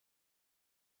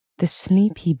The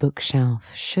Sleepy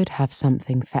Bookshelf should have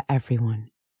something for everyone.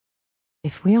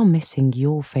 If we are missing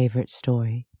your favourite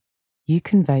story, you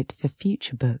can vote for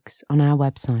future books on our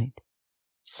website,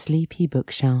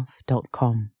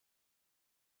 sleepybookshelf.com.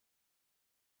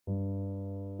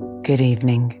 Good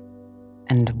evening,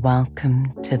 and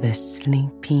welcome to the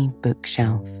Sleepy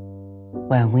Bookshelf,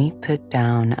 where we put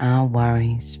down our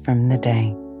worries from the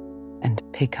day and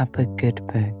pick up a good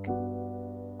book.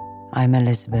 I'm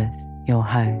Elizabeth, your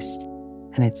host,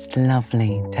 and it's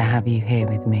lovely to have you here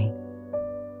with me.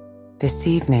 This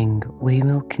evening, we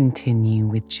will continue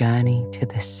with Journey to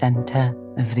the Center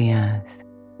of the Earth.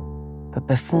 But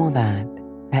before that,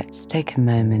 let's take a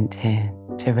moment here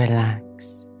to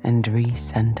relax and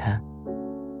recenter.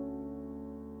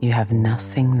 You have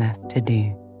nothing left to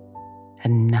do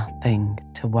and nothing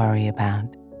to worry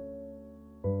about.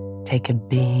 Take a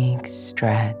big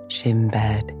stretch in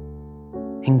bed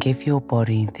and give your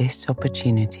body this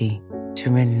opportunity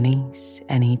to release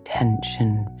any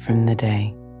tension from the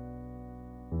day.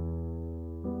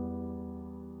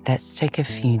 Let's take a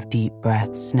few deep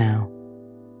breaths now,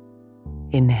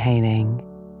 inhaling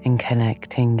and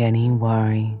collecting any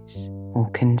worries or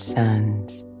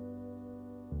concerns,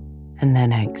 and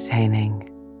then exhaling,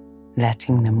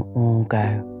 letting them all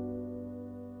go.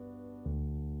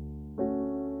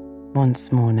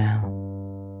 Once more now,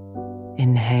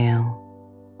 inhale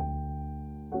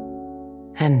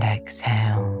and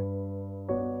exhale.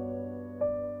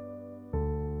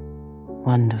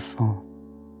 Wonderful.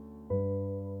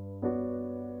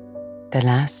 The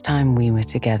last time we were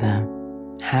together,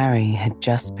 Harry had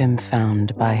just been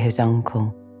found by his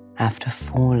uncle after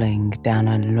falling down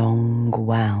a long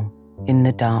well in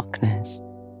the darkness,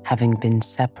 having been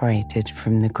separated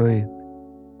from the group.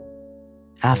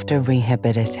 After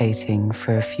rehabilitating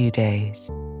for a few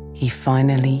days, he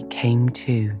finally came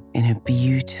to in a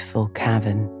beautiful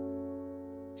cavern.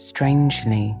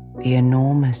 Strangely, the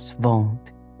enormous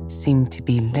vault seemed to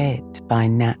be lit by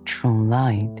natural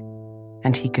light,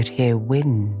 and he could hear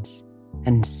winds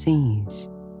and seas.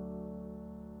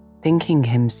 Thinking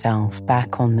himself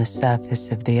back on the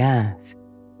surface of the earth,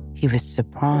 he was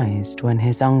surprised when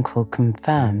his uncle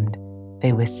confirmed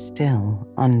they were still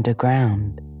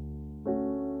underground.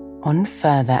 On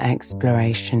further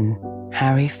exploration,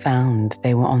 Harry found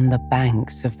they were on the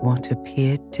banks of what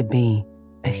appeared to be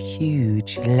a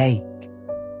huge lake,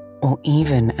 or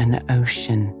even an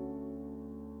ocean.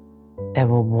 There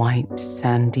were white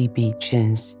sandy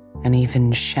beaches and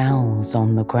even shells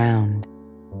on the ground.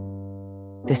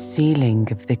 The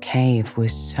ceiling of the cave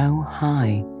was so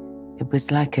high it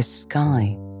was like a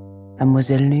sky and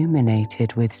was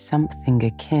illuminated with something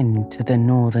akin to the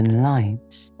northern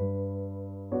lights.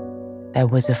 There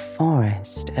was a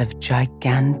forest of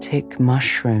gigantic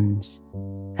mushrooms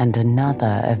and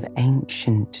another of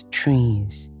ancient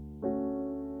trees.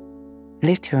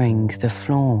 Littering the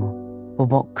floor were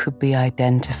what could be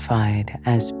identified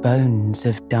as bones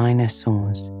of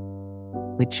dinosaurs,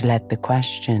 which led the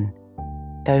question,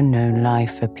 though no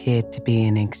life appeared to be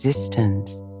in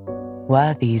existence,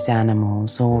 were these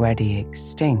animals already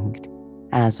extinct,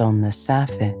 as on the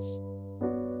surface?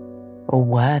 Or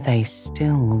were they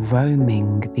still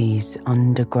roaming these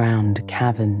underground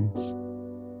caverns?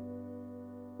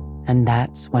 And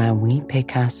that's where we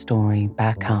pick our story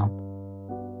back up.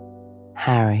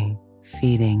 Harry,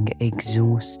 feeling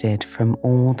exhausted from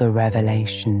all the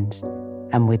revelations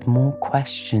and with more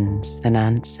questions than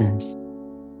answers.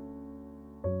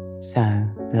 So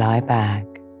lie back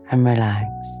and relax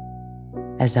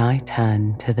as I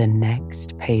turn to the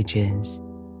next pages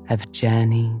of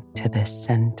Journey to the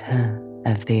Center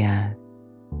of the Earth.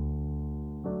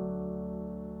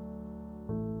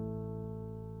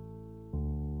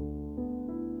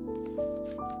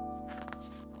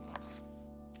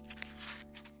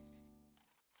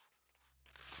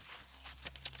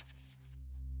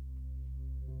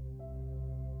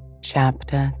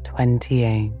 Chapter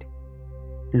 28.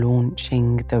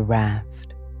 Launching the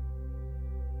Raft.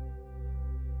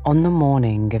 On the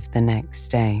morning of the next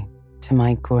day, to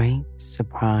my great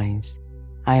surprise,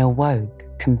 I awoke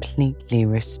completely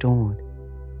restored.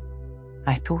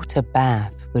 I thought a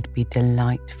bath would be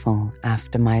delightful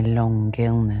after my long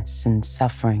illness and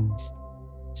sufferings,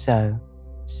 so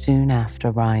soon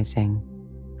after rising,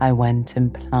 I went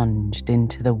and plunged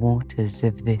into the waters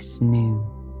of this new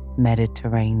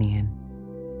Mediterranean.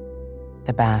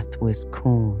 The bath was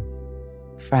cool,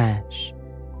 fresh,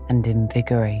 and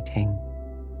invigorating.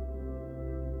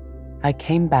 I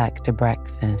came back to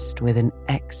breakfast with an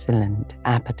excellent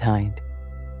appetite.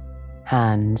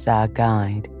 Hans, our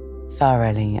guide,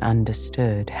 thoroughly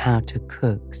understood how to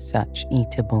cook such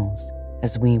eatables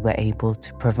as we were able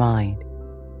to provide.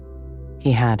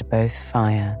 He had both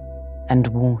fire and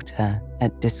water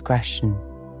at discretion,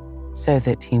 so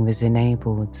that he was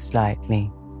enabled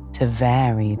slightly to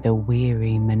vary the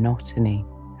weary monotony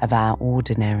of our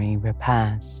ordinary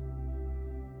repast.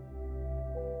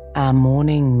 Our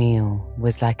morning meal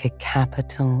was like a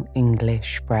capital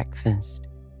English breakfast,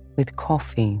 with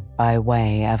coffee by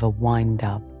way of a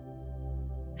wind-up,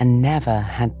 and never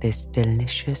had this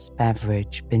delicious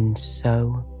beverage been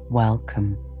so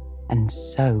welcome and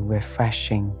so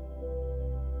refreshing.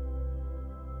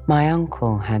 My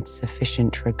uncle had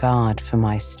sufficient regard for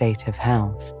my state of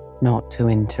health not to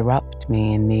interrupt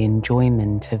me in the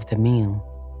enjoyment of the meal,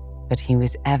 but he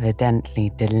was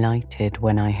evidently delighted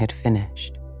when I had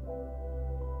finished.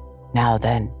 "Now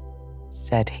then,"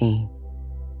 said he,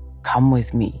 "come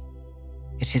with me.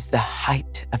 It is the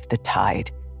height of the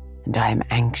tide, and I am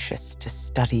anxious to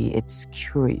study its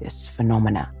curious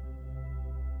phenomena."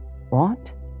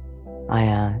 "What?" I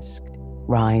asked,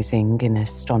 rising in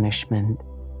astonishment.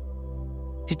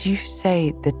 "Did you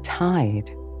say the tide,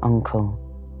 Uncle?"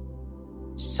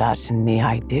 "Certainly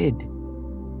I did,"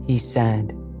 he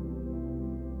said.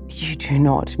 "You do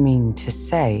not mean to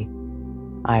say,"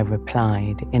 I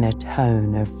replied in a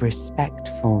tone of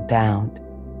respectful doubt,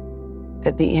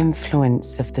 "that the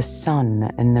influence of the sun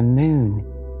and the moon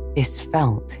is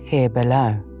felt here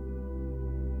below?"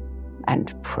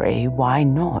 "And pray why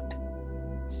not?"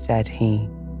 said he.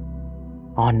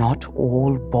 "Are not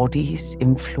all bodies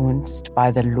influenced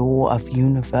by the law of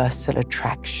universal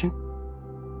attraction?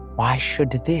 Why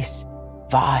should this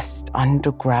vast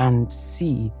underground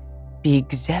sea be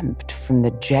exempt from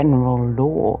the general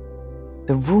law,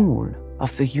 the rule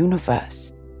of the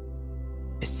universe?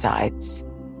 Besides,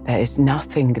 there is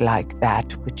nothing like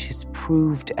that which is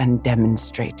proved and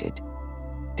demonstrated,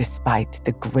 despite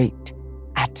the great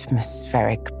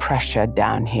atmospheric pressure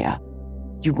down here.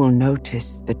 You will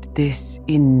notice that this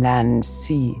inland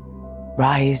sea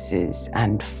rises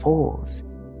and falls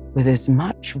with as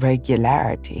much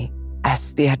regularity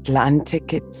as the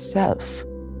Atlantic itself."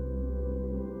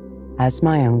 As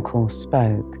my uncle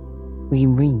spoke, we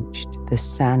reached the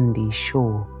sandy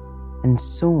shore and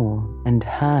saw and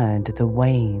heard the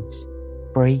waves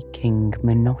breaking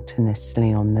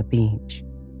monotonously on the beach.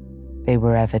 They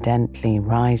were evidently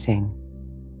rising.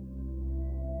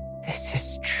 "This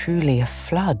is truly a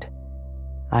flood,"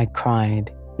 I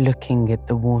cried, looking at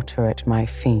the water at my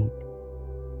feet.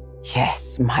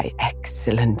 "Yes, my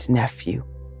excellent nephew,"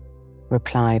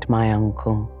 replied my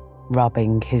uncle,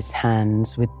 rubbing his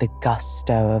hands with the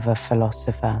gusto of a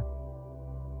philosopher.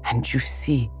 "And you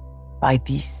see by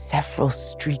these several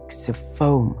streaks of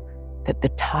foam that the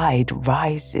tide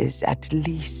rises at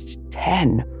least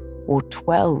 10 or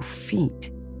 12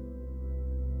 feet.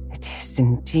 "It is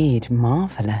indeed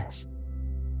marvelous,"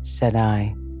 said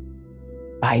I.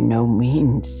 "By no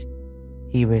means,"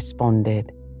 he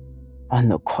responded. "On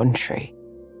the contrary,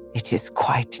 it is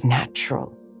quite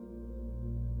natural."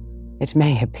 "It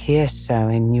may appear so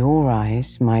in your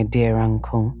eyes, my dear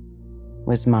uncle,"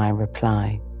 was my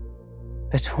reply,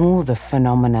 "but all the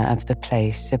phenomena of the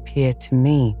place appear to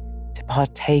me to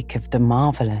partake of the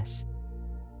marvelous.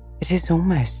 It is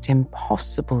almost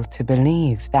impossible to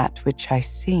believe that which I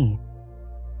see.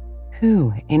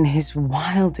 Who, in his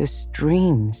wildest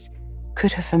dreams,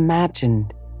 could have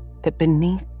imagined that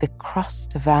beneath the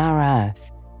crust of our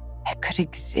earth there could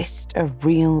exist a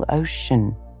real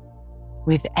ocean,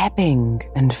 with ebbing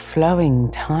and flowing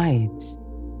tides,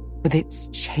 with its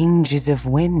changes of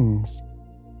winds,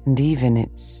 and even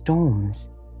its storms?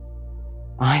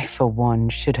 I, for one,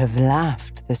 should have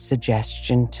laughed the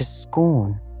suggestion to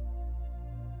scorn."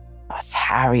 "But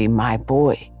Harry, my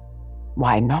boy,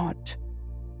 why not?"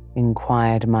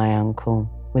 inquired my uncle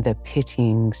with a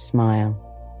pitying smile.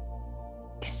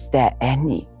 "Is there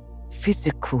any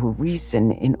physical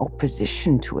reason in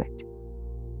opposition to it?"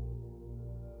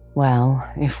 "Well,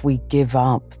 if we give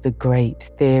up the great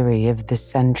theory of the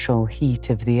central heat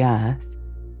of the earth,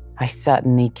 I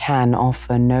certainly can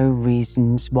offer no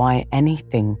reasons why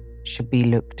anything should be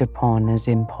looked upon as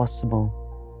impossible,"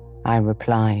 I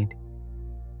replied.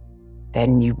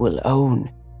 "Then you will own,"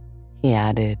 he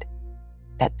added,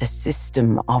 "that the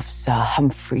system of Sir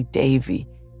Humphrey Davy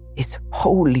is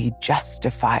wholly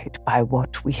justified by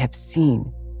what we have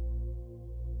seen."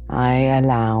 "I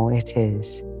allow it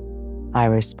is," I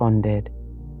responded,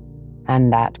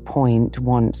 "and that point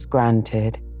once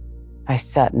granted, I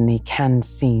certainly can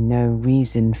see no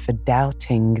reason for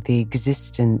doubting the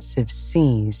existence of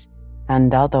seas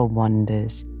and other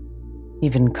wonders,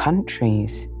 even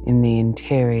countries in the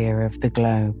interior of the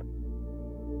globe."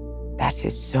 "That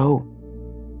is so,"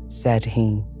 said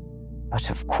he, But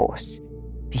of course,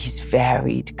 these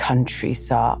varied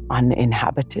countries are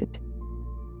uninhabited.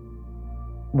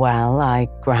 Well, I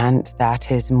grant that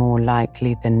is more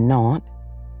likely than not,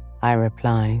 I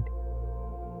replied.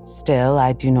 Still,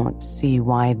 I do not see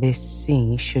why this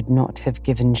sea should not have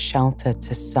given shelter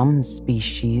to some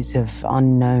species of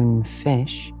unknown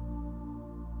fish.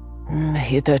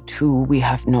 Hitherto, we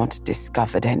have not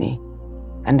discovered any,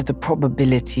 and the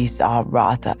probabilities are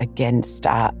rather against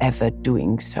our ever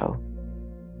doing so,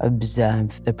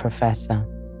 observed the professor.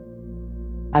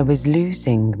 I was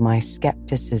losing my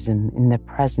skepticism in the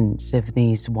presence of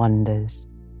these wonders.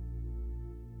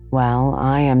 Well,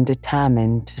 I am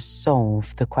determined to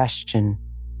solve the question,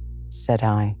 said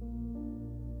I.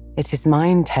 It is my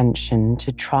intention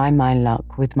to try my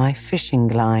luck with my fishing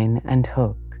line and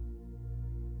hook.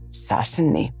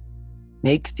 Certainly.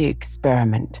 Make the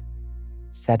experiment,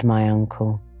 said my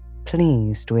uncle,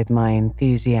 pleased with my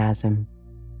enthusiasm.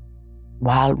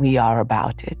 While we are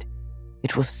about it,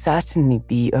 it will certainly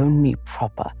be only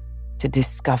proper to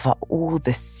discover all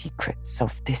the secrets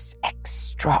of this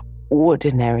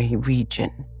extraordinary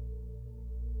region.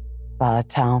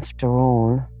 But after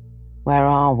all, where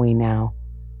are we now?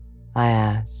 I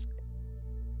asked.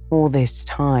 All this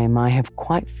time I have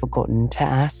quite forgotten to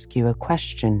ask you a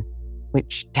question,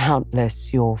 which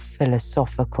doubtless your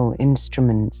philosophical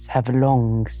instruments have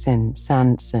long since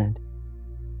answered.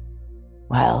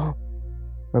 Well,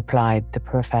 replied the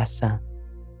professor,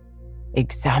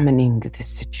 examining the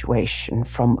situation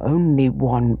from only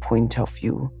one point of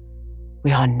view,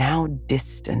 we are now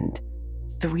distant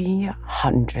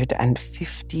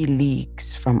 350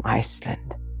 leagues from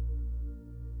Iceland.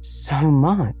 So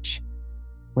much,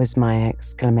 was my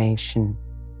exclamation.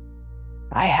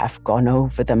 I have gone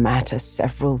over the matter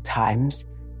several times,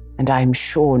 and I am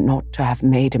sure not to have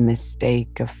made a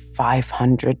mistake of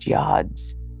 500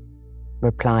 yards,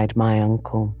 replied my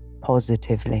uncle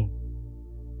positively.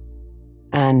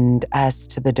 And as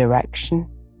to the direction,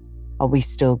 are we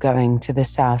still going to the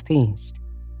southeast?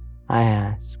 I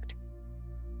asked.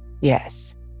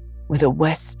 Yes, with a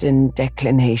western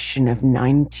declination of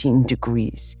 19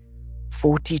 degrees,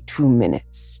 42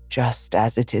 minutes, just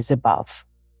as it is above,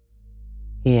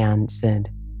 he answered.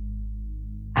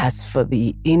 As for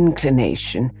the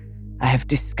inclination, I have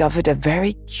discovered a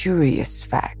very curious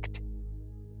fact.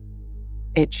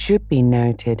 It should be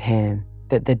noted here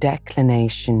that the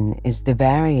declination is the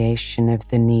variation of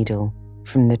the needle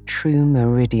from the true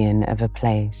meridian of a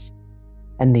place,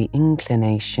 and the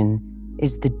inclination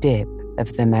is the dip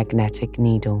of the magnetic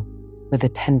needle with a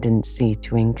tendency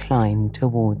to incline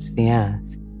towards the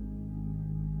earth.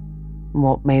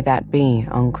 What may that be,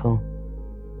 Uncle?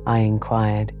 I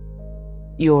inquired.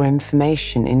 Your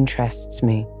information interests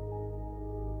me.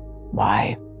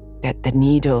 Why, that the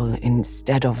needle,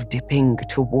 instead of dipping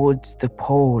towards the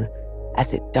pole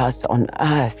as it does on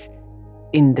Earth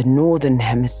in the northern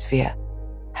hemisphere,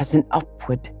 has an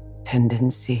upward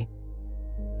tendency,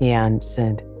 he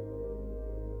answered.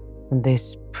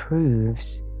 This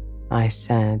proves, I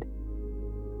said,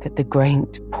 that the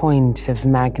great point of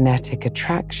magnetic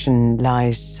attraction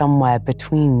lies somewhere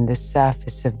between the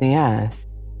surface of the Earth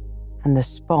and the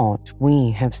spot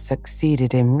we have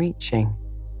succeeded in reaching.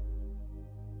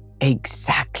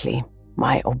 Exactly,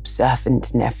 my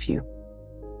observant nephew,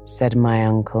 said my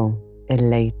uncle,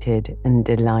 elated and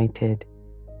delighted.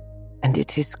 And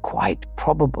it is quite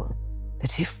probable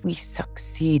that if we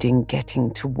succeed in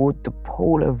getting toward the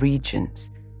polar regions,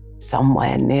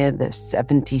 somewhere near the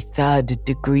 73rd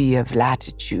degree of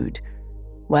latitude,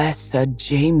 where Sir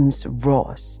James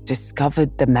Ross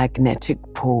discovered the magnetic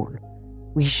pole,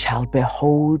 we shall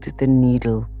behold the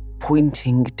needle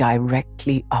pointing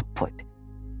directly upward.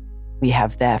 We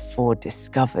have therefore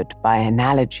discovered by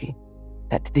analogy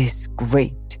that this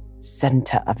great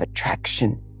center of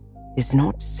attraction is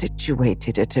not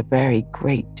situated at a very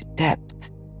great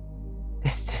depth.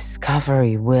 This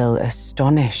discovery will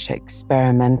astonish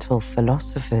experimental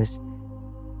philosophers.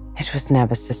 It was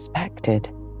never suspected.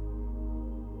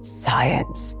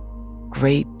 Science,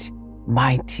 great,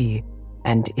 mighty,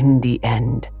 and in the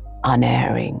end,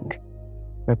 unerring,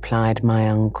 replied my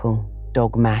uncle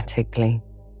dogmatically.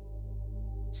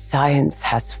 Science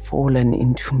has fallen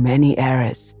into many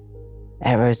errors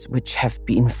which have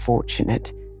been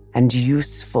fortunate and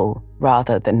useful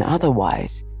rather than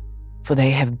otherwise, for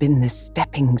they have been the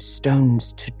stepping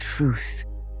stones to truth.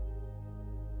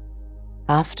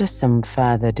 After some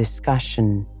further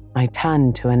discussion, I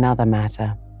turned to another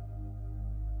matter.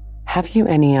 Have you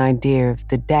any idea of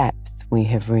the depth we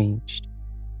have reached?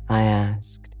 I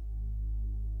asked.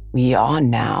 We are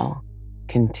now,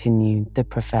 continued the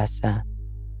professor,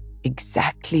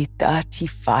 exactly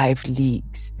 35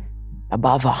 leagues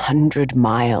above 100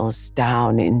 miles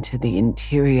down into the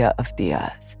interior of the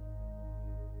earth.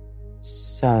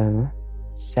 So,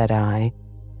 said I,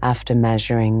 after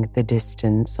measuring the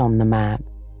distance on the map,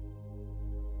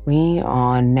 we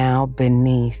are now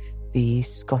beneath the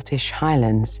Scottish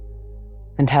Highlands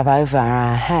and have over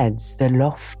our heads the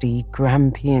lofty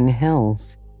Grampian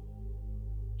Hills.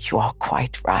 You are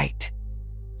quite right,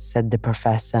 said the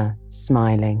professor,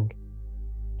 smiling.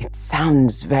 It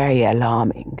sounds very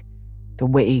alarming, the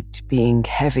weight being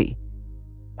heavy,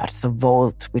 but the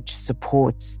vault which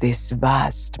supports this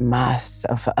vast mass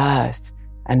of earth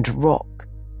and rock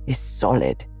is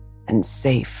solid and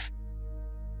safe.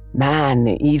 Man,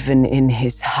 even in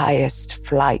his highest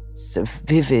flights of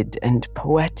vivid and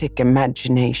poetic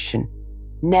imagination,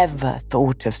 never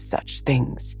thought of such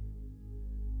things.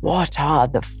 What are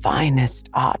the finest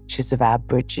arches of our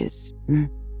bridges?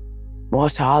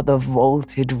 What are the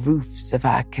vaulted roofs of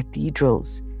our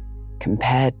cathedrals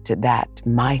compared to that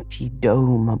mighty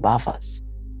dome above us,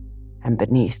 and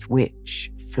beneath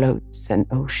which floats an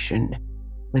ocean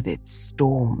with its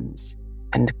storms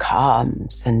and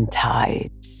calms and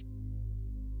tides?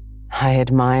 I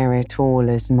admire it all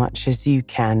as much as you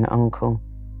can, Uncle,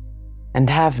 and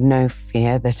have no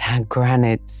fear that our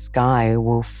granite sky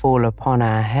will fall upon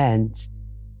our heads,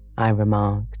 I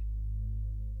remarked.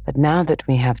 But now that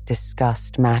we have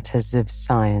discussed matters of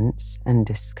science and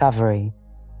discovery,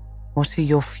 what are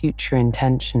your future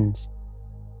intentions?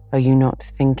 Are you not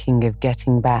thinking of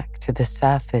getting back to the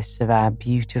surface of our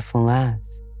beautiful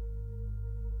earth?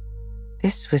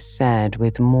 This was said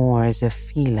with more as a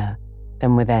feeler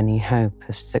than with any hope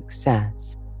of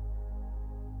success.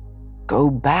 Go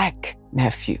back,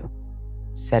 nephew,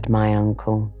 said my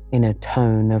uncle in a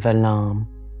tone of alarm.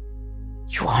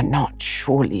 You are not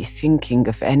surely thinking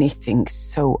of anything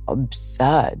so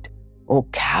absurd or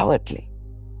cowardly.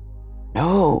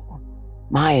 No,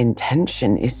 my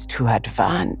intention is to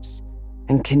advance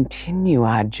and continue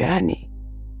our journey.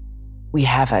 We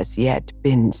have as yet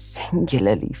been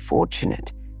singularly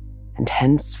fortunate, and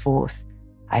henceforth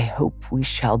I hope we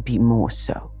shall be more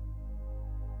so.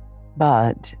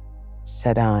 But,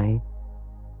 said I,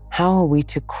 how are we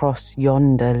to cross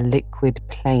yonder liquid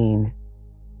plain?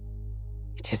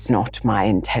 It is not my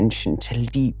intention to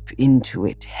leap into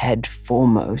it head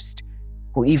foremost,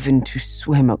 or even to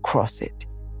swim across it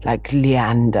like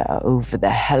Leander over the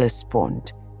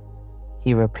Hellespont,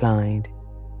 he replied.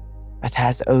 But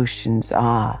as oceans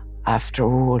are, after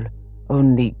all,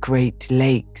 only great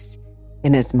lakes,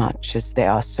 inasmuch as they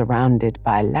are surrounded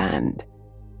by land,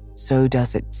 so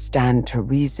does it stand to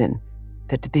reason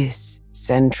that this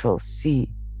central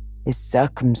sea is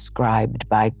circumscribed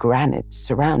by granite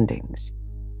surroundings.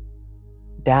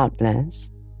 Doubtless,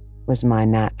 was my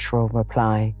natural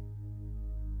reply.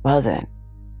 Well then,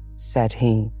 said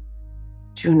he,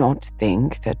 do not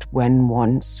think that when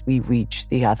once we reach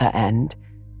the other end,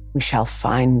 we shall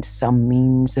find some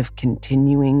means of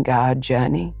continuing our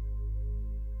journey?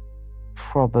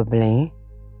 Probably,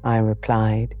 I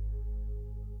replied.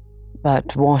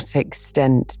 But what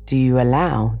extent do you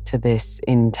allow to this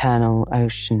internal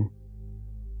ocean?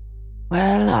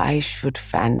 Well, I should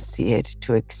fancy it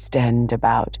to extend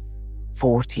about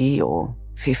 40 or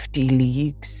 50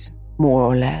 leagues, more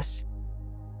or less,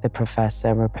 the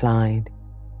professor replied.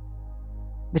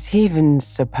 But even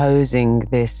supposing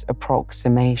this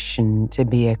approximation to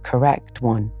be a correct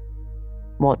one,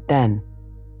 what then?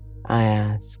 I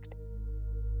asked.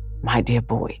 My dear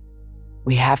boy,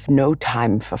 we have no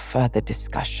time for further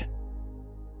discussion,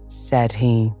 said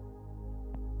he.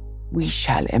 We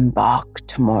shall embark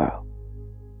tomorrow.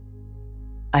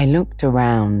 I looked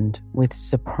around with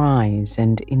surprise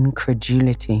and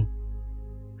incredulity.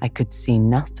 I could see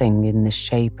nothing in the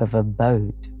shape of a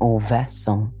boat or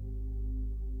vessel.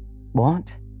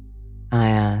 What? I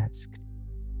asked.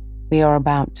 We are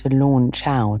about to launch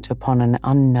out upon an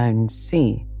unknown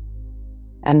sea.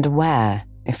 And where,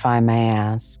 if I may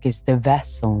ask, is the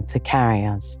vessel to carry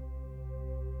us?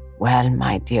 Well,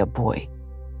 my dear boy,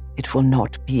 it will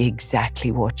not be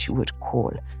exactly what you would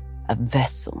call a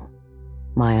vessel,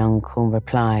 my uncle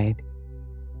replied.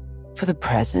 For the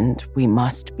present, we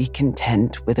must be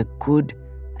content with a good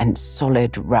and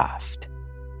solid raft.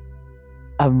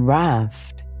 A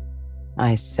raft?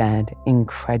 I said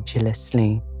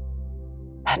incredulously.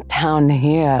 But down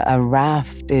here, a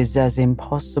raft is as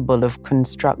impossible of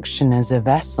construction as a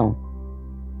vessel.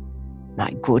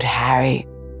 My good Harry,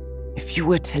 if you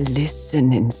were to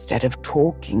listen instead of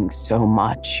talking so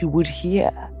much, you would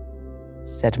hear,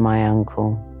 said my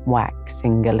uncle,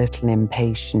 waxing a little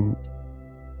impatient.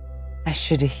 I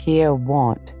should hear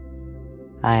what?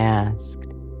 I asked.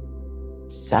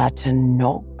 Certain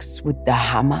knocks with the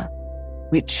hammer,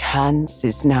 which Hans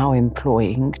is now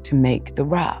employing to make the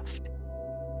raft,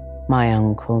 my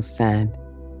uncle said.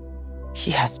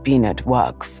 He has been at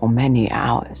work for many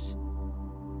hours.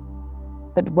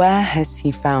 But where has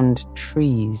he found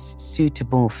trees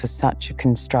suitable for such a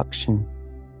construction?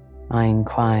 I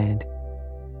inquired.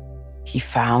 He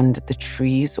found the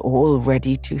trees all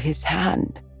ready to his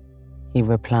hand, he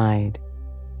replied.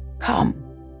 Come,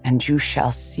 and you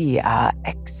shall see our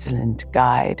excellent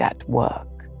guide at work.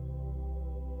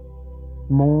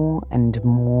 More and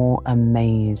more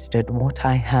amazed at what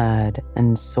I heard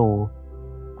and saw,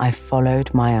 I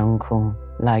followed my uncle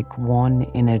like one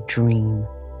in a dream.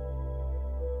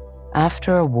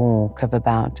 After a walk of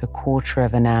about a quarter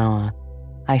of an hour,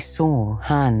 I saw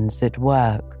Hans at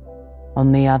work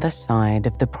on the other side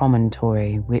of the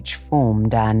promontory which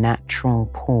formed our natural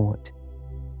port.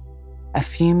 A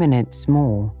few minutes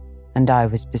more, and I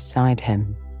was beside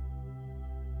him.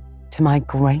 To my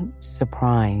great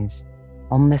surprise,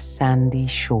 on the sandy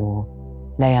shore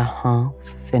lay a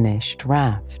half-finished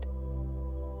raft.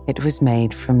 It was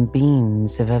made from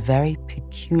beams of a very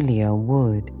peculiar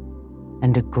wood,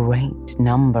 and a great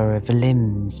number of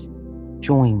limbs,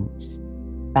 joints,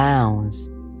 boughs,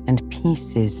 and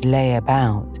pieces lay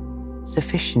about,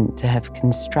 sufficient to have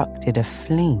constructed a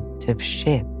fleet of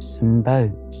ships and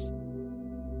boats.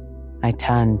 I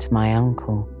turned to my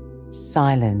uncle,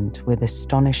 silent with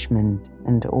astonishment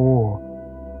and awe.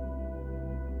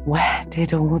 Where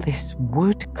did all this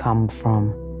wood come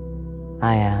from?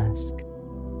 I asked.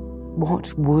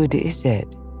 What wood is it?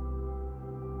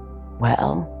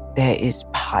 Well, there is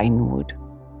pine wood,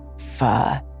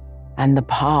 fir, and the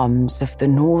palms of the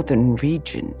northern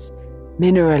regions,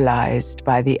 mineralized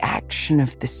by the action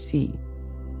of the sea,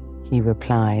 he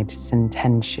replied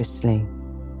sententiously.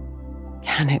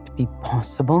 Can it be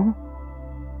possible?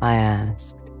 I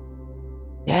asked.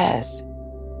 Yes,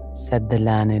 said the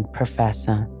learned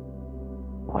professor.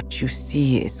 What you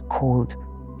see is called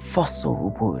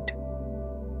fossil wood.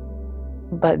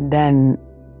 But then,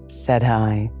 said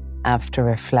I, after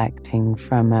reflecting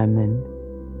for a moment,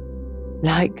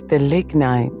 like the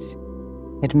lignites,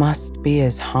 it must be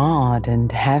as hard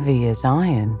and heavy as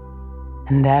iron,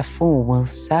 and therefore will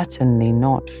certainly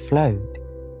not float.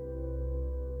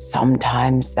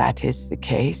 Sometimes that is the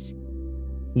case,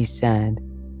 he said.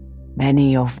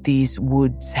 Many of these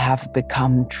woods have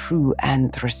become true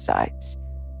anthracites,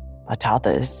 but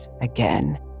others,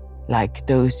 again, like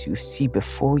those you see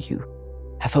before you,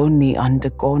 have only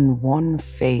undergone one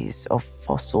phase of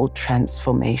fossil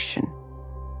transformation.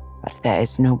 But there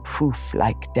is no proof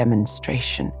like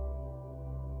demonstration,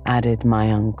 added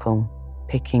my uncle,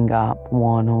 picking up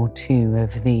one or two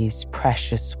of these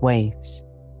precious waifs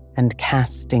and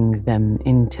casting them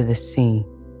into the sea.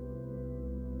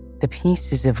 The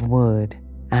pieces of wood,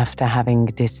 after having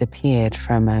disappeared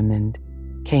for a moment,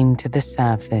 came to the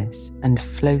surface and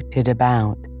floated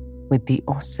about with the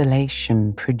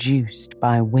oscillation produced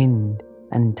by wind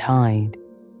and tide.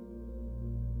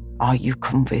 Are you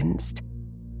convinced?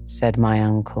 Said my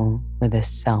uncle with a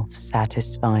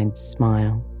self-satisfied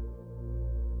smile.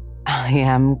 I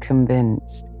am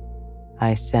convinced,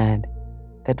 I said,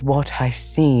 that what I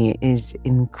see is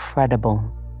incredible.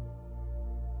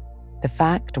 The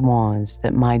fact was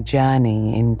that my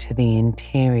journey into the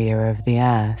interior of the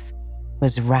earth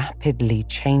was rapidly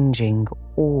changing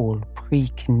all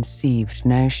preconceived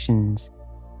notions,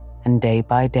 and day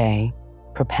by day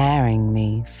preparing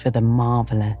me for the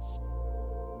marvelous.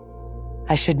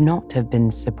 I should not have been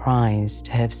surprised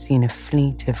to have seen a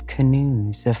fleet of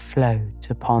canoes afloat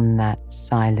upon that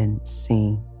silent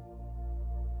sea.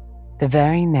 The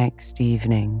very next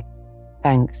evening,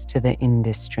 thanks to the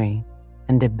industry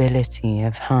and ability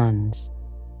of Hans,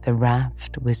 the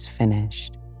raft was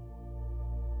finished.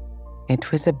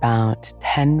 It was about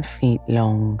 10 feet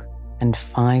long and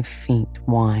 5 feet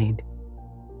wide.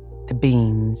 The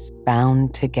beams,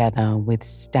 bound together with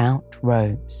stout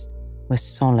ropes, were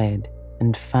solid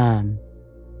and firm,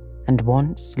 and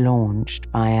once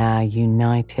launched by our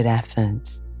united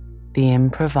efforts, the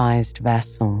improvised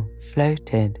vessel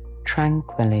floated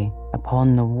tranquilly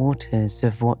upon the waters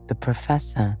of what the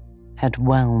professor had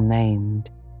well named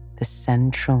the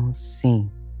Central Sea.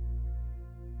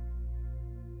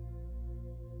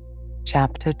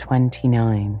 Chapter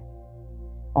 29.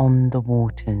 On the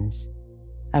Waters,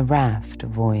 a Raft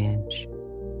Voyage.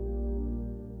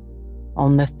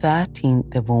 On the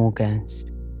 13th of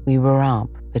August, we were up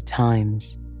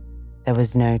betimes. There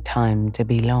was no time to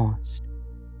be lost.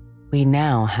 We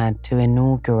now had to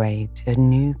inaugurate a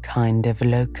new kind of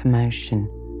locomotion,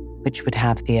 which would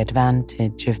have the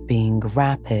advantage of being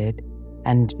rapid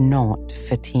and not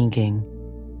fatiguing.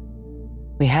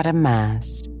 We had a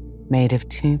mast made of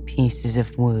 2 pieces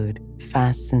of wood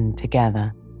fastened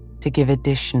together to give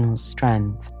additional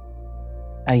strength,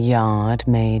 a yard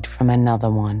made from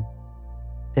another one,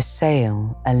 the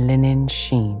sail a linen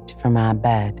sheet from our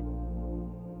bed.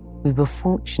 We were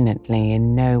fortunately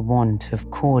in no want of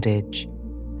cordage,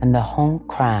 and the whole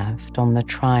craft on the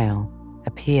trial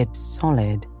appeared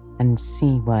solid and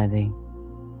seaworthy.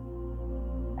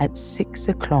 At 6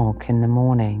 o'clock in the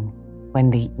morning, when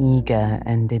the eager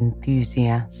and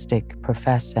enthusiastic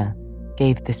professor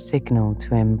gave the signal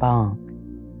to embark,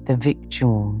 the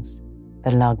victuals,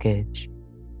 the luggage,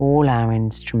 all our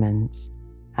instruments,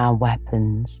 our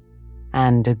weapons,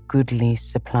 and a goodly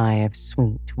supply of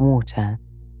sweet water,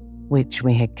 which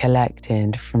we had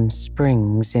collected from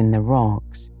springs in the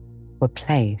rocks, were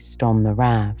placed on the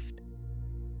raft.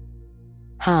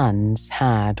 Hans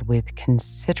had, with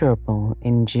considerable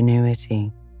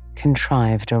ingenuity,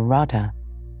 contrived a rudder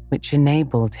which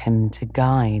enabled him to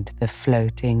guide the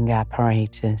floating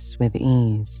apparatus with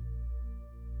ease.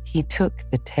 He took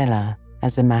the tiller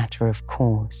as a matter of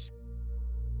course.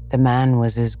 The man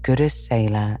was as good a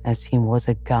sailor as he was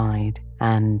a guide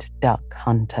and duck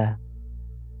hunter.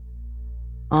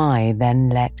 I then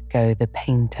let go the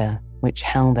painter which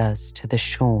held us to the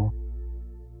shore.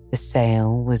 The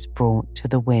sail was brought to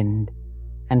the wind,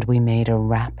 and we made a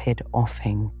rapid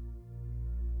offing.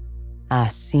 Our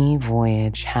sea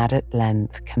voyage had at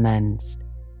length commenced,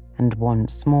 and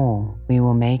once more we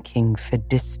were making for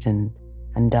distant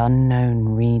and unknown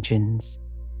regions.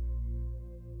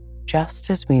 Just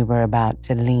as we were about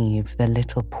to leave the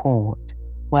little port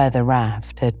where the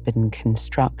raft had been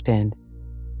constructed,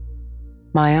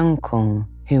 my uncle,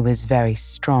 who was very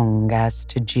strong as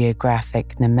to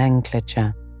geographic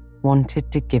nomenclature,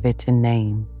 wanted to give it a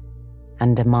name,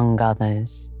 and among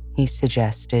others, he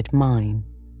suggested mine.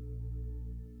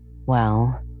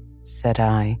 "Well," said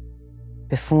I,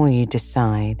 "before you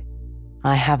decide,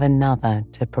 I have another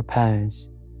to propose."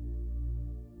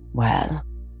 "Well,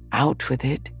 out with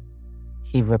it,"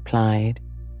 he replied.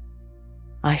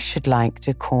 "I should like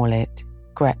to call it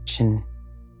Gretchen,"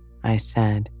 I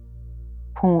said.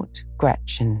 "Port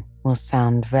Gretchen will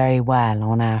sound very well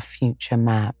on our future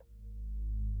map."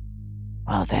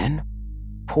 "Well then,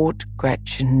 Port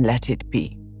Gretchen let it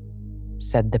be,"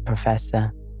 said the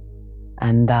professor.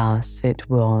 And thus it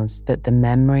was that the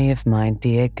memory of my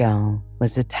dear girl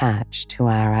was attached to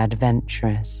our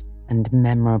adventurous and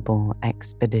memorable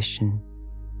expedition.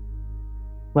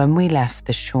 When we left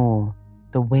the shore,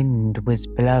 the wind was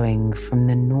blowing from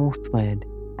the northward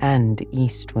and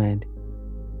eastward.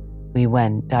 We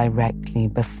went directly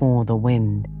before the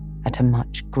wind at a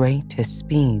much greater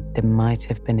speed than might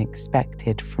have been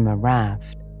expected from a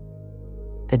raft.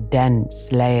 The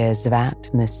dense layers of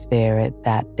atmosphere at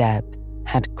that depth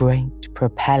had great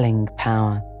propelling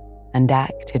power and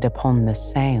acted upon the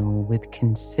sail with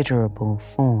considerable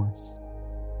force.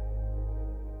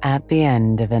 At the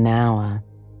end of an hour,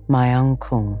 my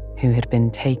uncle, who had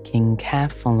been taking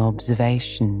careful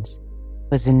observations,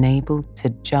 was enabled to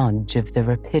judge of the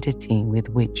rapidity with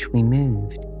which we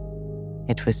moved.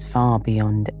 It was far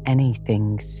beyond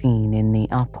anything seen in the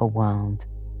upper world.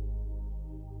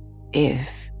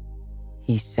 "If,"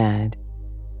 he said,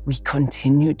 "we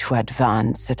continue to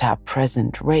advance at our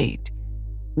present rate,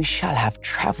 we shall have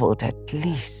travelled at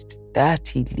least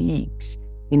 30 leagues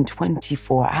in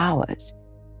 24 hours.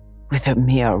 With a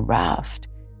mere raft,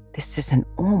 this is an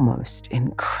almost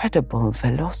incredible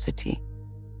velocity."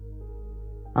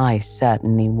 I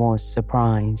certainly was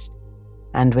surprised,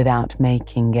 and without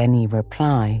making any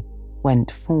reply,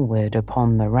 went forward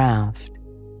upon the raft.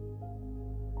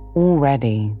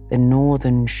 Already the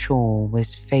northern shore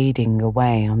was fading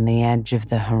away on the edge of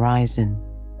the horizon.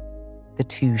 The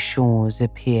 2 shores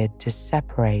appeared to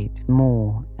separate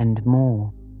more and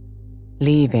more,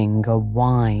 leaving a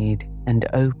wide and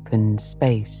open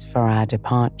space for our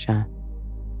departure.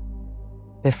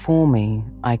 Before me,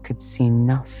 I could see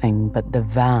nothing but the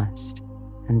vast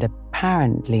and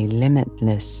apparently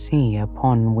limitless sea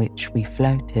upon which we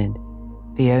floated,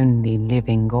 the only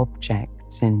living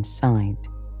objects in sight.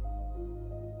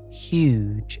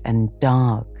 Huge and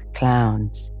dark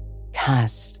clouds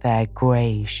cast their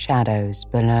grey shadows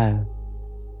below,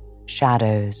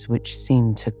 shadows which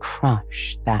seemed to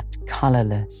crush that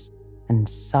colourless and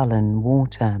sullen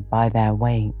water by their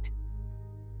weight.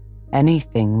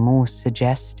 Anything more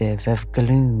suggestive of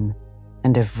gloom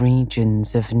and of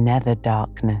regions of nether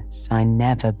darkness I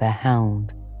never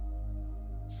beheld.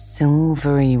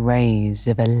 Silvery rays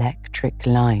of electric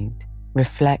light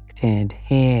reflected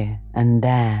here and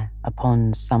there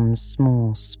upon some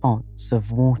small spots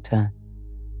of water,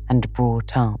 and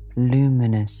brought up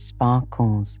luminous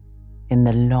sparkles in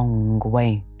the long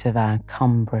weight of our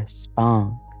cumbrous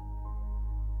bark.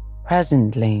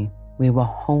 Presently, we were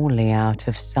wholly out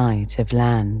of sight of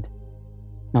land.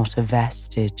 Not a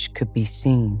vestige could be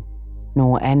seen,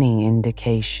 nor any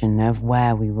indication of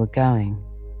where we were going.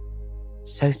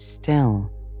 So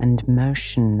still and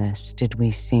motionless did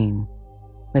we seem,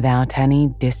 without any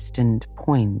distant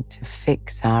point to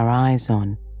fix our eyes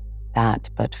on, that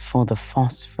but for the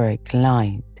phosphoric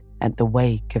light at the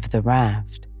wake of the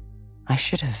raft, I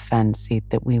should have fancied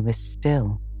that we were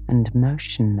still and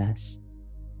motionless.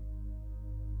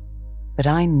 But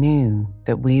I knew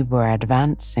that we were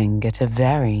advancing at a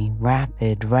very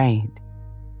rapid rate.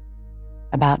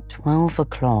 About 12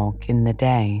 o'clock in the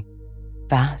day,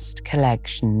 vast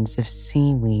collections of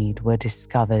seaweed were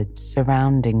discovered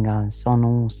surrounding us on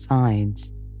all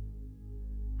sides.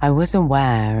 I was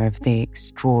aware of the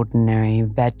extraordinary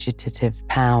vegetative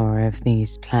power of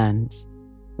these plants,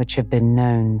 which have been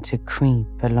known to creep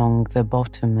along the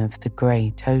bottom of the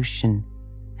great ocean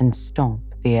and stop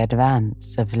the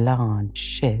advance of large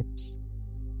ships.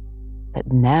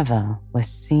 But never were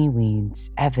seaweeds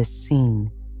ever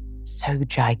seen so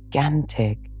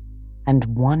gigantic and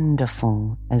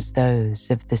wonderful as those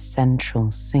of the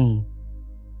Central Sea.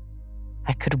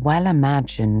 I could well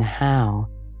imagine how,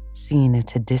 seen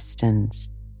at a distance,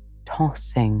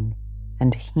 tossing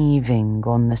and heaving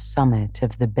on the summit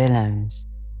of the billows,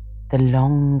 the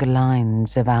long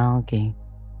lines of algae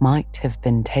might have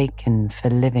been taken for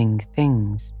living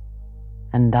things,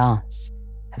 and thus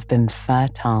have been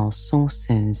fertile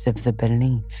sources of the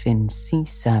belief in sea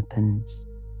serpents.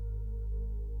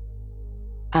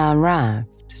 Our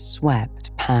raft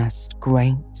swept past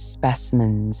great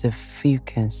specimens of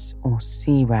fucus or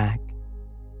sea wrack,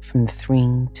 from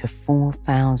 3,000 to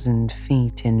 4,000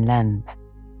 feet in length,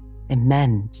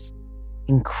 immense,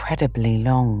 incredibly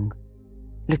long,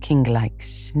 looking like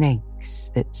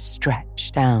snakes that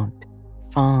stretched out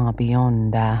far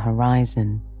beyond our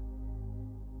horizon.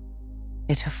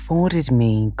 It afforded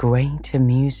me great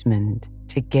amusement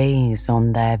to gaze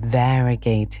on their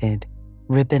variegated,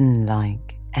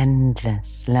 ribbon-like,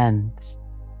 endless lengths.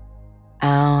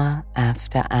 Hour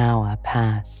after hour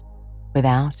passed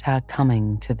without our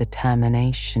coming to the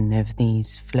termination of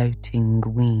these floating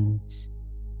weeds.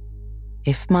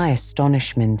 If my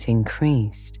astonishment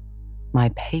increased, my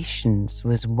patience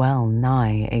was well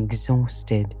nigh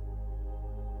exhausted.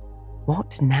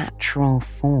 What natural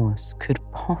force could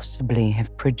possibly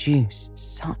have produced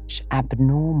such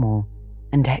abnormal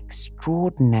and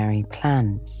extraordinary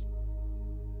plants?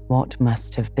 What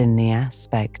must have been the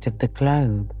aspect of the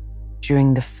globe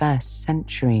during the first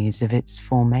centuries of its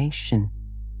formation,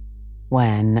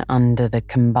 when, under the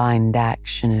combined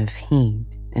action of heat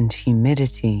and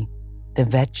humidity, the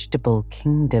vegetable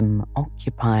kingdom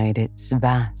occupied its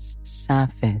vast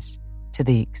surface to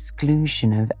the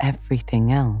exclusion of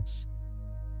everything else?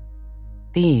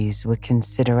 These were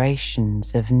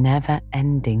considerations of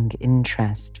never-ending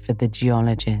interest for the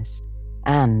geologist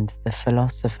and the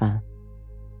philosopher.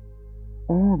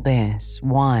 All this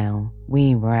while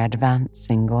we were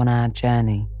advancing on our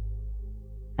journey,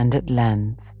 and at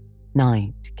length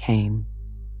night came.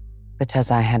 But as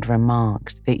I had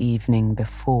remarked the evening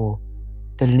before,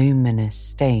 the luminous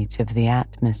state of the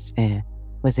atmosphere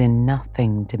was in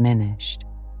nothing diminished.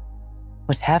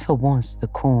 Whatever was the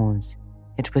cause,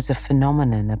 it was a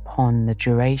phenomenon upon the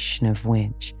duration of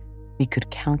which we could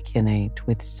calculate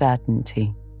with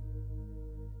certainty.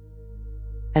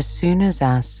 As soon as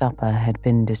our supper had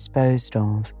been disposed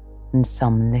of and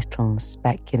some little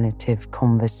speculative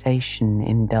conversation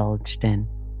indulged in,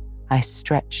 I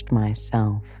stretched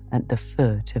myself at the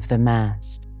foot of the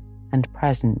mast and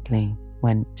presently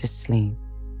went to sleep.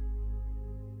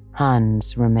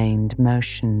 Hans remained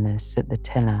motionless at the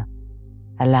tiller,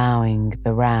 allowing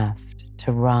the raft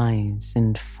to rise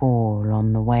and fall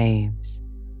on the waves.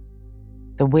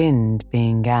 The wind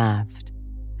being aft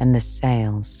and the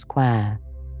sails square,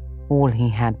 all he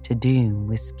had to do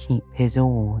was keep his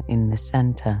oar in the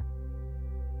centre.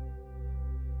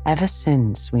 Ever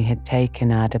since we had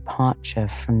taken our departure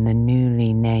from the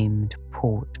newly named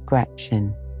Port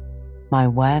Gretchen, my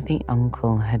worthy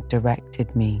uncle had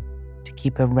directed me to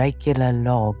keep a regular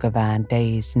log of our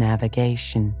day's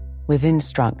navigation, with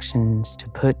instructions to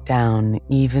put down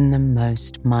even the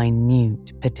most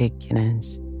minute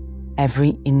particulars,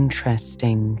 every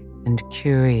interesting and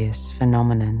curious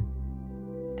phenomenon,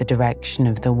 the direction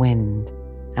of the wind,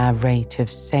 our rate of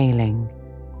sailing,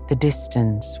 the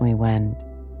distance we went.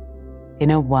 In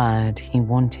a word, he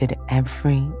wanted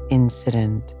every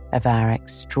incident of our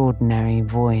extraordinary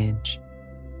voyage.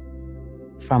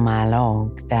 From our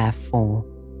log, therefore,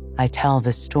 I tell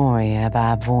the story of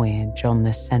our voyage on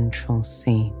the Central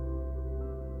Sea.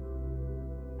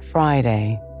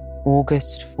 Friday,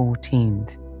 August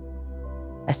 14th.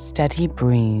 A steady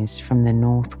breeze from the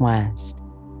northwest,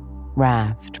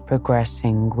 raft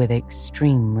progressing with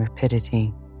extreme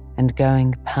rapidity and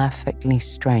going perfectly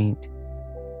straight.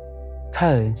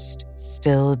 Coast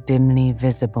still dimly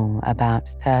visible about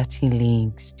 30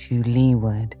 leagues to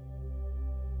leeward.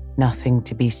 Nothing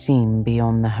to be seen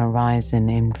beyond the horizon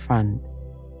in front.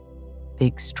 The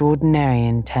extraordinary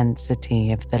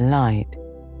intensity of the light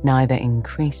neither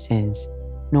increases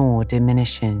nor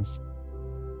diminishes.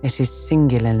 It is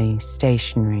singularly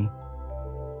stationary.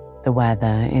 The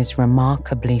weather is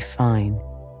remarkably fine.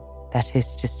 That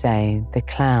is to say, the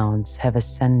clouds have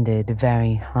ascended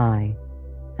very high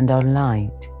and are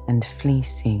light and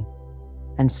fleecy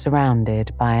and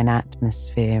surrounded by an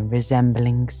atmosphere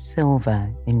resembling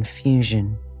silver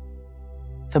infusion.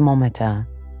 Thermometer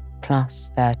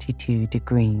plus 32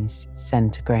 degrees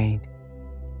centigrade.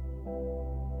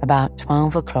 About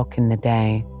 12 o'clock in the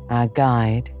day, our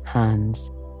guide,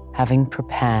 Hans, having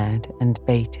prepared and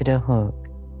baited a hook,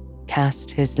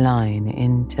 cast his line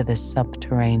into the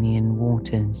subterranean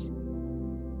waters.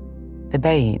 The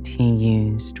bait he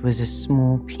used was a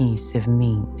small piece of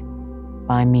meat,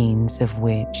 by means of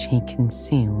which he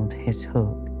concealed his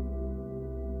hook.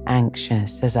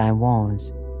 Anxious as I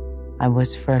was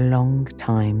for a long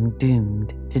time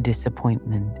doomed to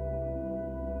disappointment.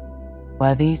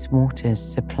 Were these waters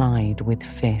supplied with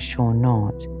fish or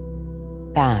not?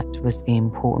 That was the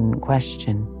important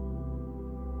question.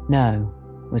 No,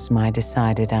 was my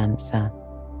decided answer.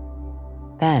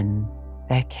 Then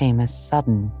there came a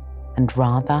sudden and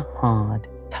rather hard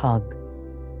tug.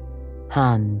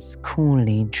 Hans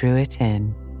coolly drew it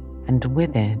in, and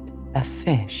with it a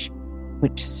fish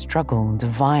which struggled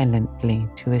violently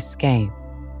to escape.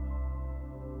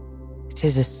 "It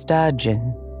is a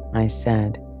sturgeon," I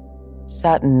said.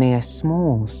 "Certainly a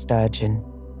small sturgeon."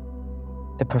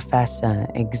 The professor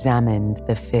examined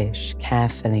the fish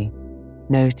carefully,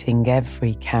 noting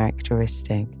every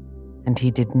characteristic, and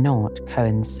he did not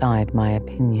coincide my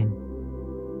opinion.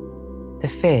 The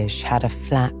fish had a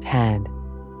flat head,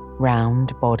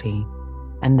 round body,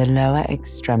 and the lower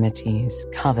extremities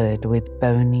covered with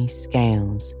bony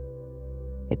scales.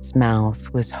 Its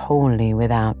mouth was wholly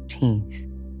without teeth.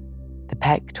 The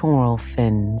pectoral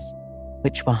fins,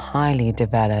 which were highly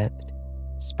developed,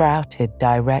 sprouted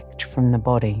direct from the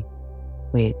body,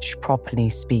 which,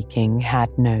 properly speaking, had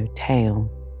no tail.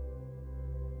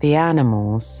 The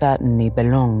animal certainly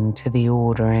belonged to the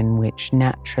order in which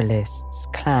naturalists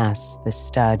class the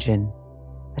sturgeon,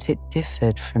 but it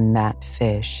differed from that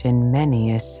fish in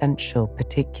many essential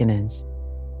particulars.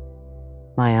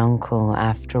 My uncle,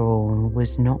 after all,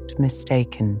 was not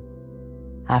mistaken.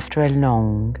 After a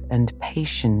long and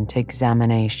patient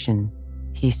examination,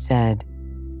 he said,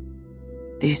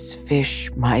 "This fish,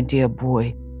 my dear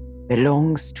boy,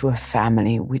 belongs to a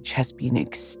family which has been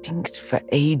extinct for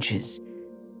ages,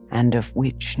 and of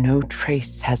which no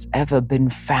trace has ever been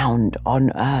found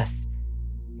on Earth,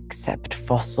 except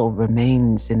fossil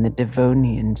remains in the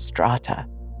Devonian strata."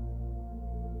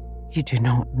 "You do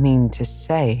not mean to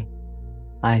say,"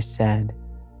 I said,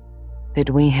 "that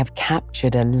we have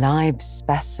captured a live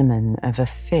specimen of a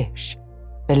fish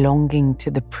belonging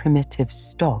to the primitive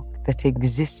stock that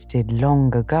existed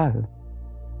long ago?"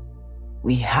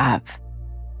 "We have,"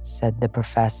 said the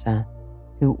professor,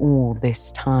 who all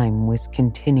this time was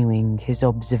continuing his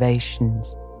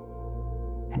observations.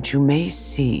 "And you may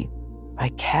see by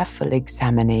careful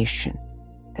examination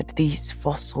that these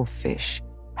fossil fish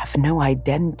have no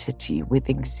identity with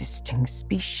existing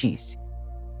species.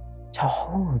 To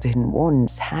hold in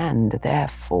one's hand,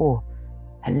 therefore,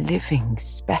 a living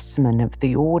specimen of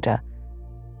the order,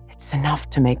 it's enough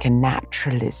to make a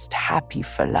naturalist happy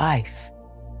for life."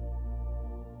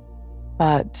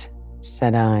 "But,"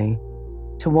 said I,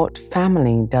 "to what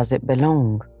family does it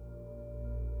belong?"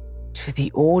 "To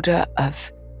the order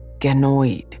of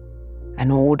Ganoid, an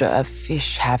order of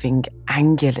fish having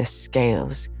angular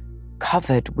scales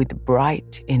covered with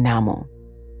bright enamel,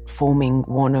 forming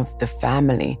one of the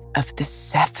family of the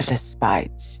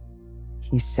cephalospides,"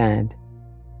 he said.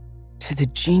 "To the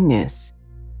genus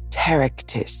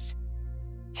Pteryctis.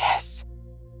 Yes,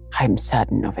 I'm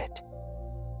certain of it.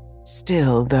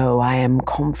 Still, though I am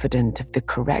confident of the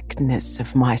correctness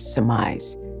of my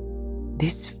surmise,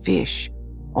 this fish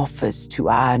offers to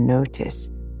our notice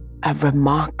a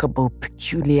remarkable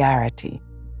peculiarity.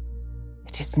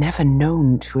 It is never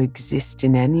known to exist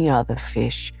in any other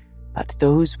fish but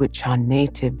those which are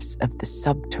natives of the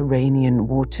subterranean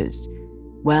waters,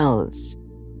 wells,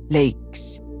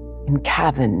 lakes, in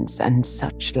caverns and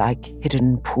such like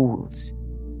hidden pools."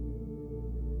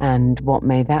 "And what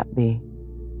may that be?"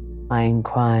 I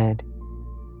inquired.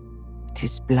 "It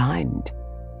is blind,"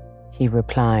 he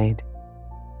replied.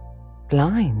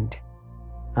 "Blind?"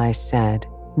 I said,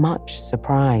 much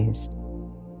surprised.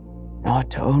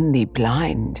 "Not only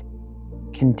blind,"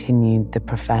 continued the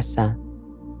professor,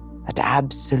 "but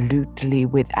absolutely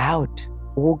without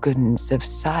organs of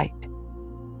sight."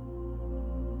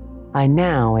 I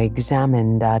now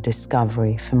examined our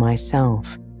discovery for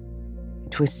myself.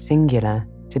 It was singular,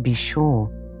 to be sure,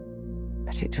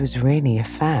 but it was really a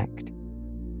fact.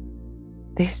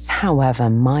 This, however,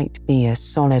 might be a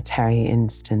solitary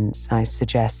instance, I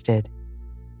suggested.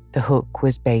 The hook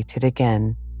was baited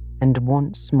again and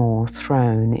once more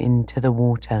thrown into the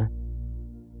water.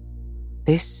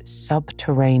 This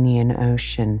subterranean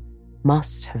ocean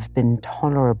must have been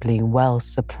tolerably well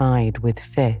supplied with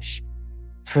fish,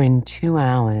 for in 2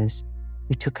 hours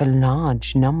we took a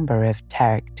large number of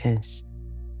pteryctus,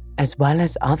 as well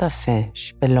as other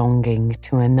fish belonging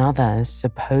to another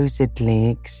supposedly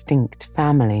extinct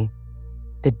family,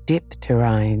 the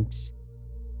dipterides.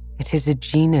 It is a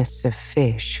genus of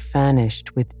fish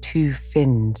furnished with 2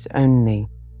 fins only,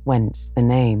 whence the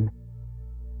name,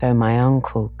 though my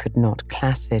uncle could not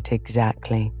class it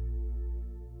exactly.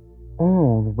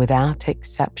 All, without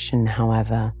exception,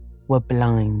 however, were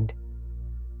blind.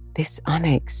 This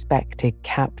unexpected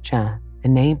capture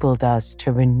enabled us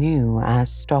to renew our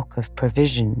stock of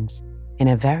provisions in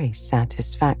a very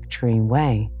satisfactory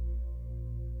way.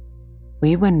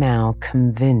 We were now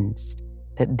convinced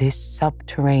that this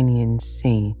subterranean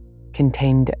sea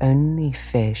contained only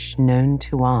fish known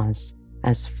to us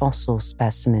as fossil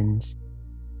specimens,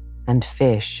 and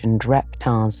fish and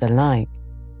reptiles alike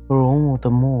were all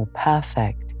the more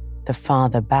perfect the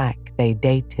farther back they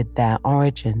dated their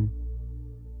origin.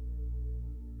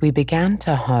 We began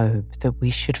to hope that we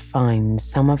should find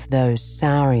some of those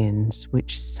saurians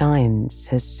which science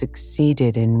has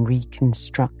succeeded in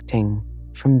reconstructing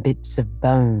from bits of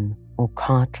bone or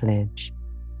cartilage.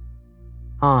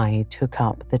 I took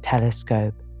up the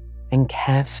telescope and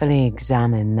carefully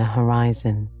examined the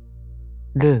horizon,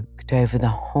 looked over the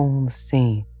whole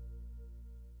sea.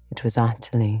 It was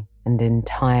utterly and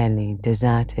entirely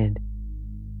deserted.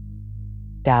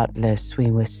 Doubtless we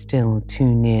were still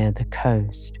too near the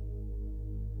coast.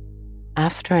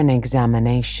 After an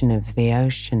examination of the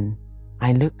ocean,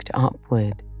 I looked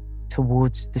upward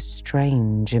towards the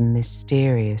strange and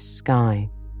mysterious sky.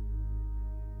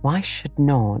 Why should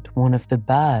not one of the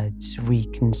birds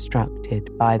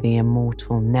reconstructed by the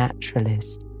immortal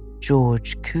naturalist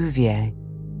Georges Cuvier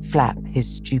flap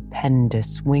his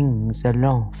stupendous wings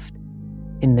aloft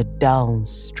in the dull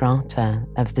strata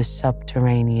of the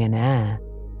subterranean air?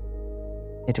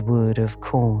 It would, of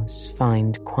course,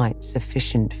 find quite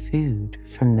sufficient food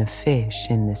from the fish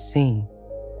in the sea.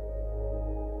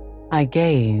 I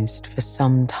gazed for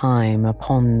some time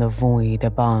upon the void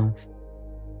above.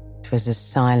 It was as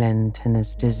silent and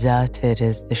as deserted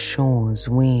as the shores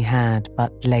we had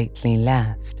but lately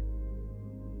left.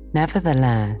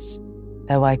 Nevertheless,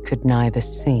 though I could neither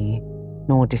see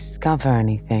nor discover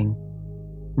anything,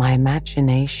 my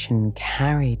imagination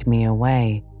carried me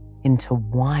away into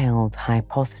wild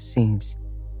hypotheses.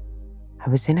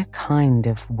 I was in a kind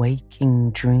of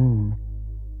waking dream.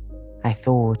 I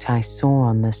thought I saw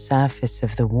on the surface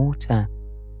of the water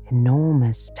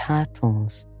enormous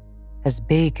turtles, as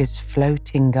big as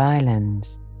floating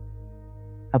islands.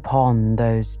 Upon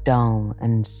those dull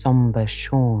and sombre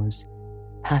shores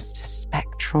passed a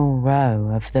spectral row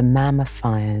of the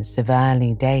mammifers of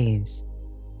early days,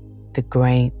 the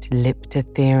great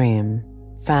Liptotherium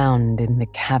found in the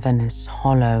cavernous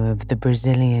hollow of the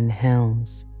Brazilian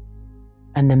hills,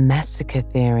 and the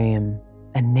Mesocotherium,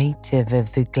 a native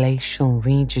of the glacial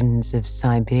regions of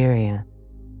Siberia.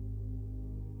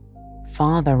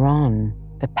 Farther on,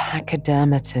 the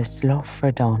Pachydermatous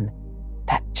Lophrodon,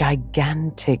 that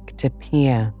gigantic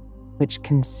tapir which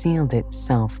concealed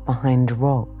itself behind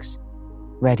rocks,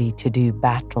 ready to do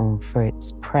battle for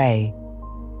its prey,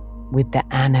 with the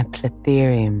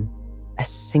Anaplotherium, a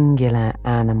singular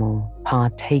animal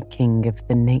partaking of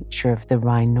the nature of the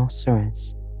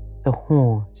rhinoceros, the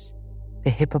horse,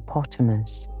 the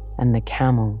hippopotamus, and the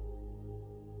camel.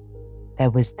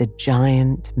 There was the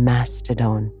giant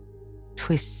mastodon,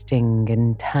 twisting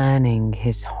and turning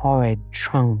his horrid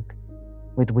trunk,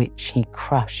 with which he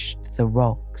crushed the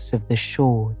rocks of the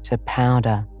shore to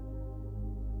powder.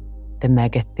 The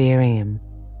Megatherium,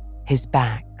 his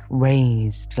back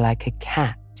raised like a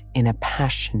cat in a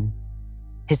passion,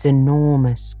 his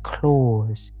enormous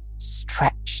claws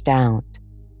stretched out,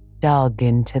 dug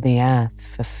into the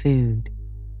earth for food,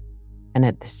 and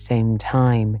at the same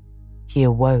time he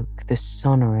awoke the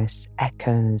sonorous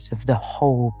echoes of the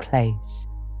whole place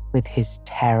with his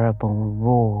terrible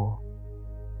roar.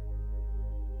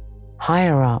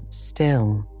 Higher up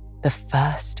still, the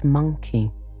first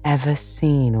monkey ever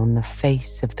seen on the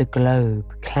face of the globe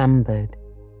clambered,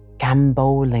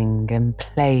 gamboling and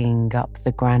playing up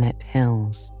the granite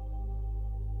hills.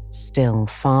 Still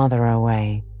farther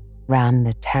away ran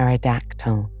the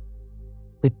pterodactyl,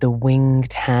 with the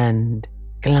winged hand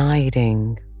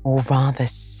gliding, or rather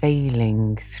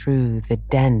sailing through the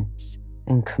dense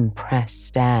and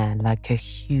compressed air like a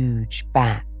huge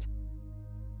bat.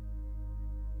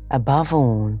 Above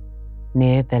all,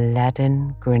 near the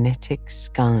leaden granitic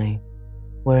sky,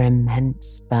 were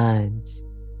immense birds,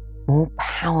 more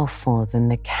powerful than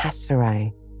the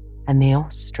cassowary and the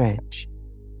ostrich,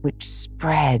 which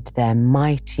spread their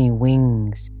mighty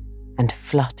wings and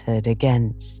fluttered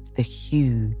against the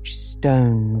huge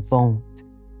stone vault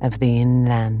of the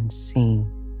inland sea.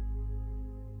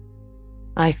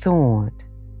 I thought,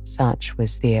 such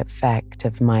was the effect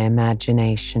of my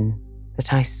imagination,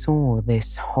 that I saw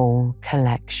this whole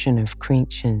collection of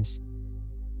creatures.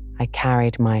 I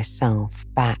carried myself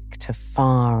back to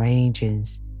far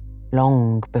ages,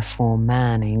 long before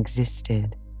man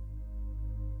existed.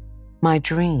 My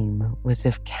dream was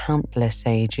of countless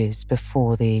ages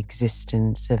before the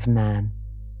existence of man.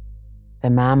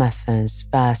 The mammothers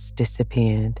first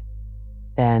disappeared,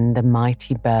 then the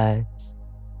mighty birds,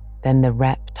 then the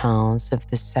reptiles of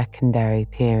the secondary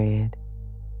period.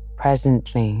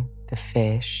 Presently, the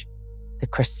fish, the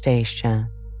crustacea,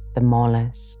 the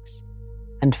mollusks,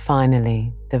 and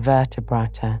finally the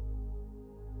vertebrata.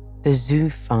 The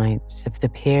zoophytes of the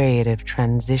period of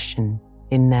transition,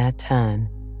 in their turn,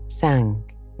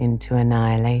 sank into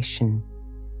annihilation.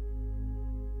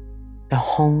 The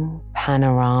whole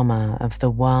panorama of the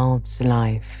world's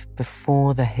life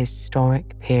before the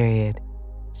historic period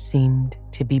seemed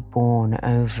to be born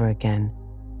over again,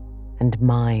 and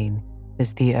mine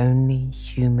was the only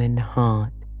human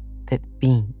heart that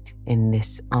beat in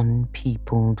this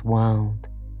unpeopled world.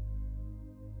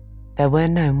 There were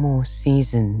no more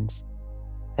seasons,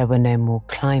 there were no more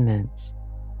climates.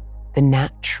 The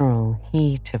natural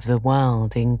heat of the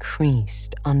world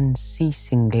increased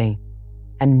unceasingly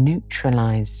and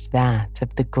neutralized that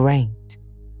of the great,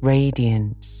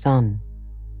 radiant sun.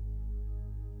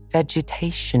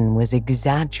 Vegetation was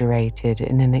exaggerated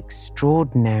in an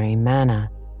extraordinary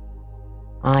manner.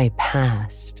 I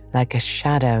passed like a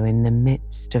shadow in the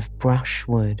midst of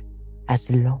brushwood, as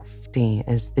lofty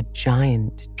as the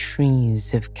giant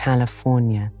trees of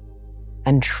California,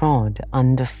 and trod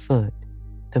underfoot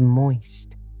the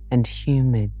moist and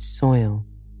humid soil,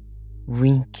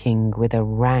 reeking with a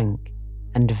rank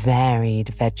and varied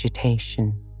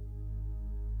vegetation.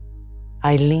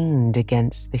 I leaned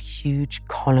against the huge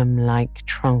column-like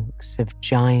trunks of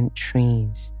giant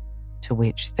trees, to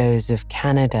which those of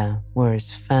Canada were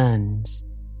as ferns.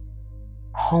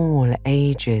 Whole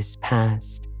ages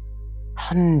passed,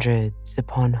 hundreds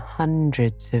upon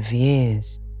hundreds of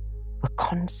years were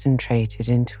concentrated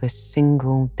into a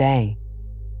single day.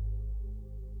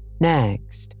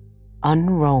 Next,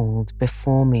 unrolled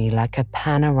before me like a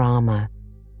panorama,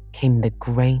 came the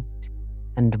great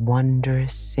and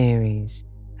wondrous series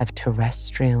of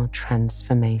terrestrial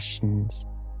transformations.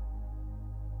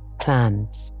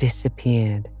 Plants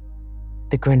disappeared,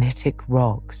 the granitic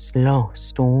rocks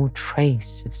lost all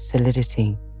trace of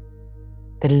solidity.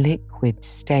 The liquid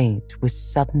state was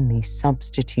suddenly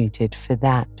substituted for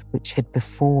that which had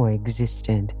before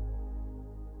existed.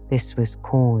 This was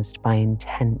caused by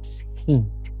intense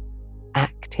heat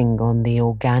acting on the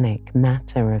organic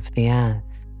matter of the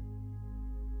earth.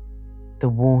 The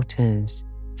waters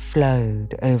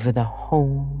flowed over the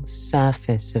whole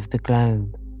surface of the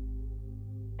globe.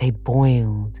 They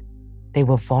boiled, they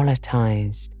were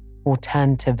volatilized or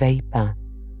turned to vapor.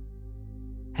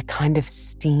 A kind of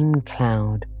steam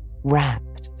cloud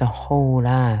wrapped the whole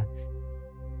earth,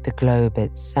 the globe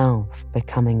itself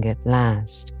becoming at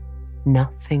last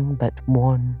nothing but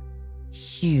one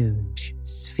huge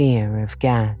sphere of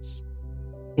gas,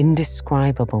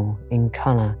 indescribable in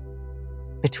color,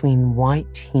 between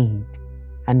white heat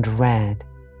and red,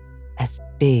 as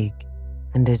big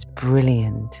and as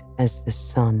brilliant as the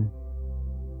sun.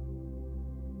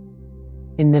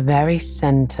 In the very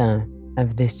center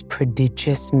of this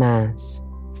prodigious mass,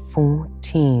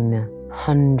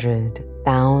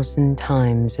 1,400,000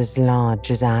 times as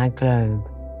large as our globe,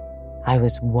 I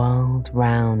was whirled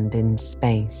round in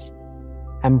space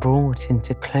and brought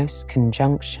into close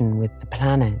conjunction with the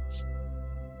planets.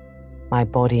 My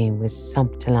body was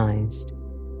subtilized,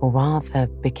 or rather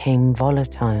became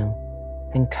volatile,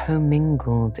 and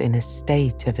commingled in a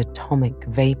state of atomic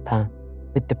vapor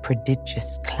with the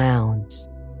prodigious clouds,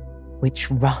 which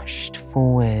rushed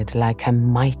forward like a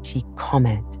mighty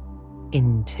comet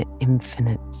into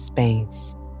infinite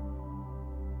space.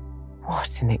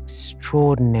 What an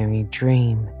extraordinary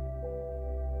dream!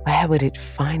 Where would it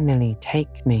finally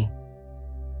take me?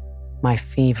 My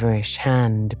feverish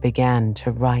hand began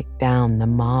to write down the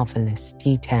marvelous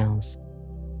details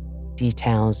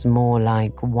more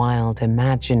like wild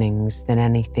imaginings than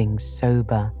anything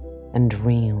sober and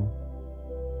real.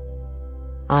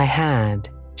 I had,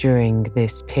 during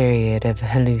this period of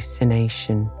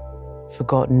hallucination,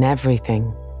 forgotten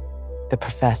everything: the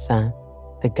professor,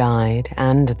 the guide,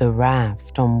 and the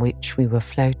raft on which we were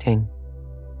floating.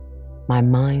 My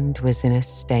mind was in a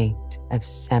state of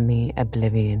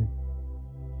semi-oblivion.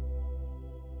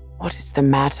 "What is the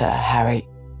matter, Harry?"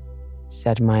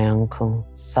 said my uncle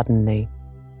suddenly.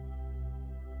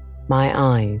 My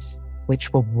eyes,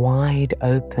 which were wide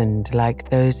opened like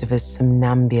those of a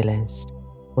somnambulist,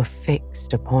 were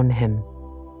fixed upon him,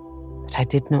 but I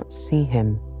did not see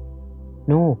him,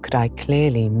 nor could I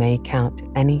clearly make out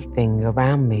anything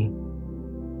around me.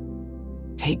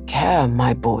 "Take care,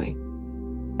 my boy,"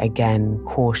 again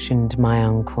cautioned my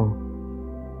uncle.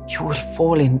 "You will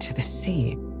fall into the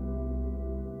sea."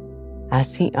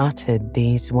 As he uttered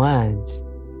these words,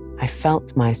 I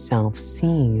felt myself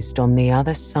seized on the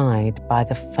other side by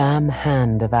the firm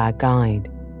hand of our guide.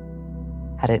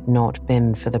 Had it not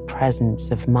been for the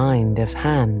presence of mind of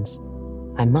Hans,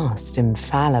 I must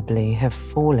infallibly have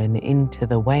fallen into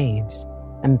the waves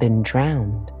and been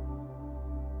drowned.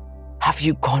 "Have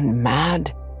you gone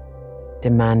mad?"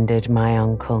 demanded my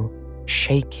uncle,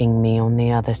 shaking me on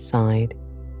the other side.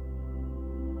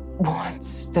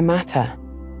 "What's the matter?"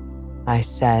 I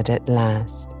said at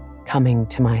last, coming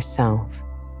to myself.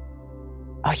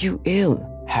 "Are you ill,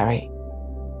 Harry?"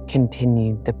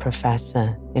 continued the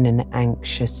professor in an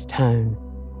anxious tone.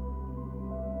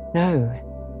 "No,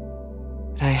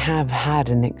 but I have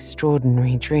had an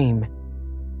extraordinary dream.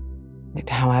 It,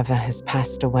 however, has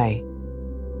passed away.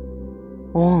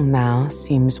 All now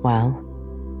seems well,"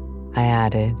 I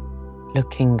added,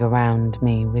 looking around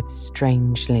me with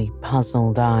strangely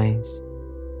puzzled eyes.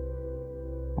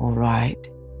 "All right,"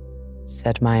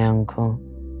 said my uncle.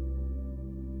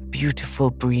 "A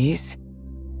beautiful breeze,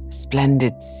 a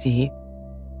splendid sea.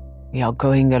 We are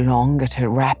going along at a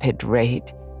rapid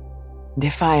rate, and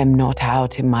if I am not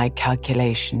out in my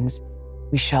calculations,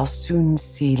 we shall soon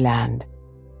see land.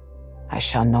 I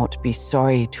shall not be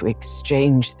sorry to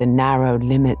exchange the narrow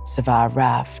limits of our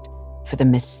raft for the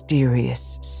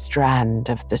mysterious strand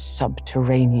of the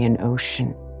subterranean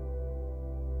ocean."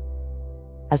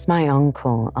 As my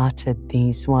uncle uttered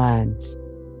these words,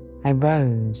 I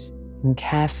rose and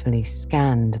carefully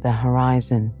scanned the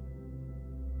horizon.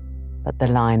 But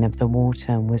the line of the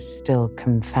water was still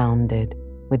confounded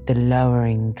with the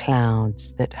lowering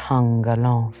clouds that hung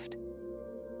aloft,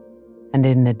 and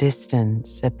in the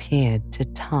distance appeared to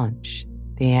touch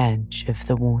the edge of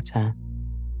the water.